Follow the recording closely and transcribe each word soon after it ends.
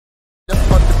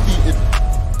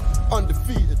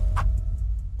Undefeated.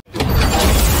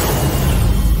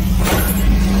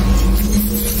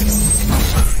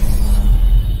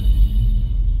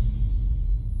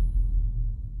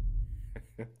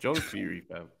 John Fury,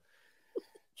 fam.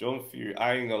 John Fury.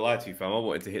 I ain't gonna lie to you, fam. I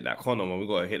wanted to hit that Conor one. We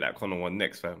gotta hit that Conor one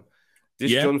next, fam.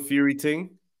 This John Fury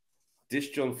thing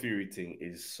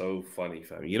is so funny,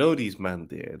 fam. You know these men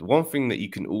there. The one thing that you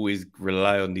can always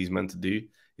rely on these men to do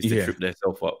is to trip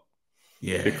themselves up.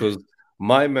 Yeah. Because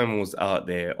my man was out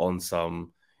there on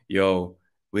some, yo,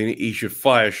 he should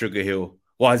fire Sugar Hill.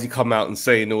 Why has he come out and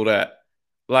saying all that?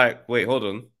 Like, wait, hold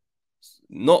on.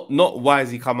 Not why has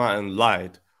he come out and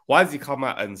lied? Why has he come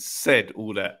out and said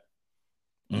all that?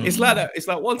 It's like that. It's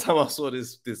like one time I saw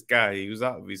this guy. He was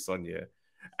out with his son, yeah,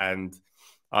 and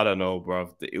I don't know,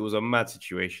 bro. It was a mad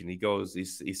situation. He goes,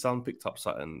 his son picked up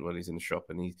something when he's in the shop,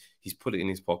 and he's put it in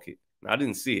his pocket. Now, I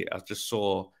didn't see it. I just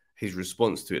saw his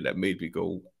response to it that made me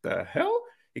go, "The hell?"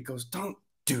 He goes, "Don't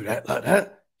do that like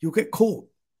that. You'll get caught."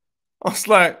 I was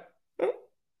like,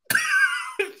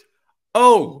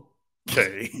 "Oh."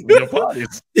 Okay, your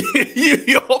parties.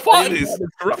 Your parties.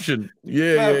 Corruption.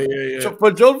 Yeah.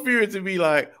 For John Fury to be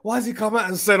like, why has he come out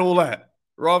and said all that?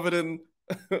 Rather than,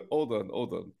 hold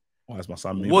on. Why is my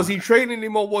son? Was he training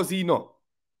him or was he not?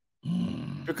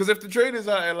 Because if the trainer's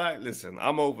out there like, listen,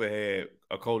 I'm over here,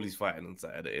 Okoli's fighting on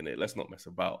Saturday, innit? Let's not mess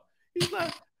about. He's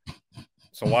like,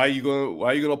 so why are you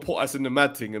gonna put us in the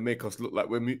mad thing and make us look like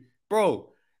we're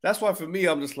bro? That's why for me,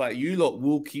 I'm just like, you lot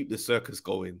will keep the circus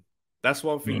going. That's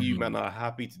one thing you men are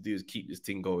happy to do is keep this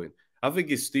thing going. I think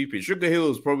it's stupid. Sugar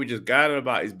Hill is probably just going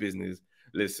about his business.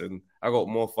 Listen, I got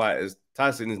more fighters.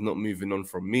 Tyson is not moving on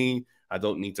from me. I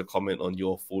don't need to comment on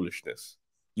your foolishness.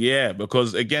 Yeah,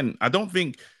 because again, I don't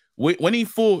think when he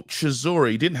fought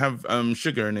Chisora, he didn't have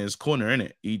Sugar in his corner,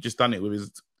 innit? He just done it with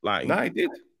his like. Nah, he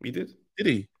did. He did. Did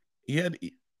he?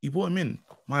 He brought him in.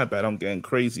 My bad, I'm getting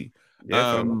crazy.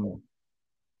 Yeah,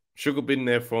 Sugar been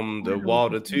there from the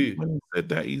Wilder too. When he said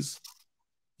that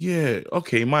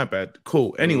okay, my bad.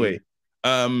 Cool. Anyway,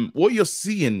 what you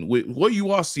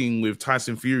are seeing with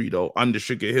Tyson Fury though under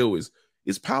Sugar Hill is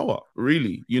power,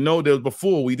 really. You know, there was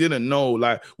before we didn't know,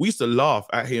 like we used to laugh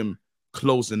at him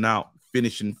closing out,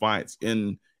 finishing fights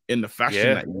in the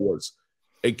fashion that he was.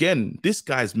 Again, this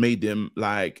guy's made him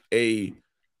like I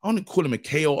don't call him a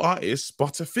KO artist,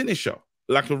 but a finisher.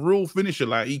 Like a real finisher,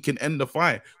 like he can end the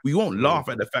fight. We won't laugh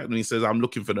at the fact when he says, I'm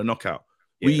looking for the knockout.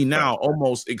 We now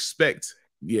almost expect,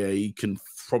 he can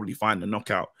probably find the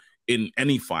knockout in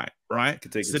any fight, right?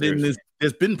 So then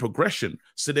there's been progression.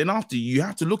 So then after you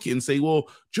have to look at it and say, well,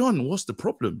 John, what's the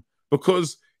problem?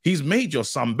 Because he's made your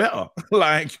son better.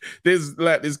 There's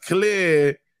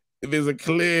a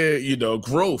clear,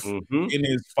 growth in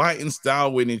his fighting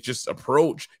style, in his just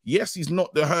approach. Yes, he's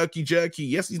not the herky-jerky.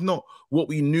 Yes, he's not what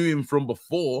we knew him from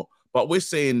before, but we're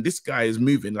saying this guy is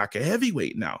moving like a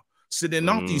heavyweight now. So then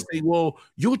after you say, well,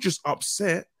 you're just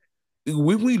upset.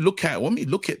 When we look at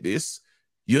this,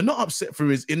 you're not upset for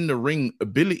his in-the-ring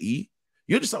ability.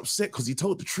 You're just upset because he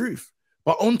told the truth.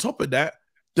 But on top of that,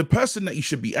 the person that you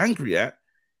should be angry at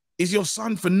is your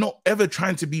son for not ever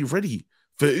trying to be ready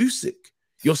for Usyk.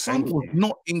 Your son was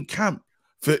not in camp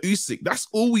for Usyk. That's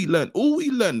all we learned. All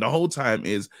we learned the whole time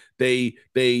is they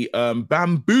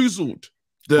bamboozled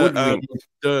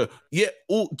give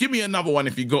me another one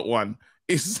if you got one.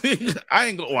 I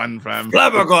ain't got one, fam.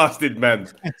 Flabbergasted, man.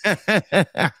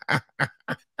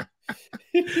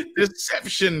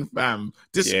 Deception, fam.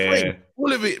 Display.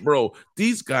 All of it, bro.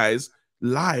 These guys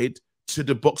lied to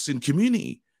the boxing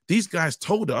community. These guys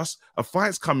told us a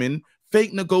fight's coming,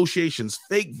 fake negotiations,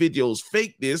 fake videos,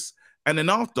 fake this, and then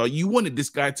after you wanted this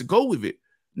guy to go with it.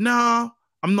 Nah,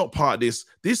 I'm not part of this.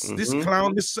 This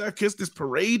clown, this circus, this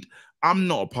parade, I'm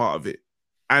not a part of it.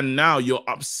 And now you're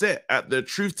upset at the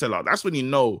truth teller. That's when you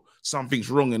know something's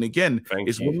wrong. And again,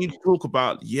 when you talk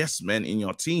about yes men in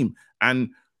your team.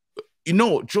 And you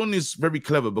know, John is very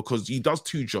clever because he does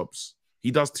two jobs.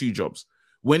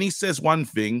 When he says one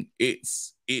thing,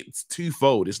 it's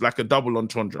twofold. It's like a double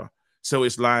entendre. So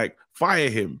it's like, fire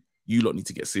him. You lot need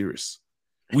to get serious.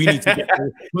 We need to get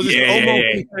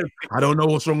I don't know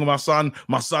what's wrong with my son.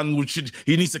 My son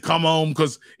he needs to come home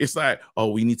because it's like,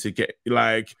 oh, we need to get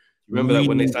like. Remember that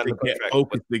when they signed the contract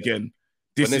focused again.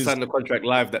 When they signed the contract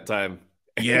live that time.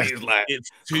 Yeah, like, it's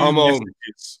two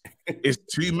messages. It's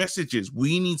two messages.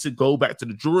 We need to go back to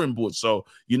the drawing board. So,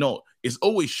 it's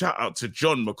always shout out to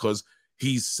John because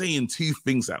he's saying two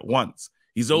things at once.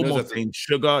 He's almost saying,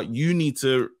 Sugar, we need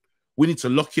to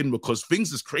lock in because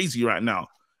things is crazy right now.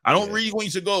 I don't really want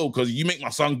you to go because you make my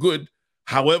son good.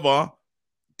 However,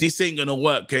 this ain't going to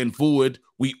work going forward.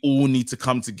 We all need to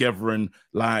come together and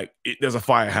there's a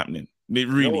fire happening. It You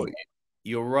know really, what?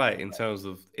 You're right in terms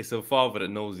of it's a father that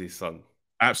knows his son.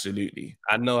 absolutely.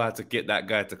 I know how to get that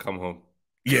guy to come home.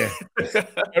 Yeah,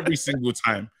 every single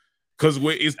time. Because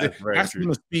That's very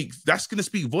true. that's gonna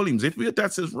speak volumes. If your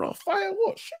dad says raw fire,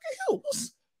 what? Sugar Hill,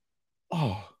 what's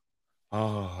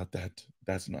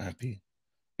dad's not happy.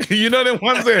 You know the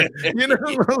ones there. You know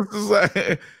the ones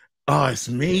like, it's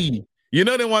me. You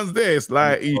know the ones there. It's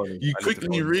like you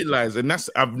quickly realize, and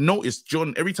I've noticed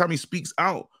John every time he speaks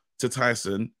out to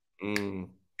Tyson,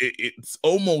 it's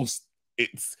almost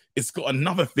it's got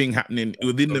another thing happening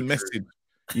within the message.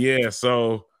 Yeah,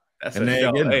 so that's and a then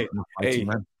shout. again, Hey,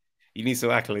 man. You need some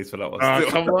accolades for that one.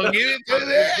 Come on, give it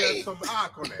to me. Some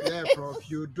accolades. Yeah, bro.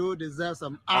 You do deserve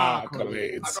some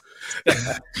accolades.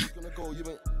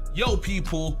 Yo,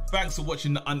 people, thanks for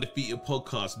watching the Undefeated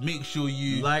podcast. Make sure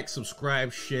you like,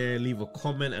 subscribe, share, leave a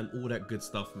comment, and all that good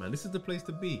stuff, man. This is the place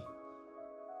to be.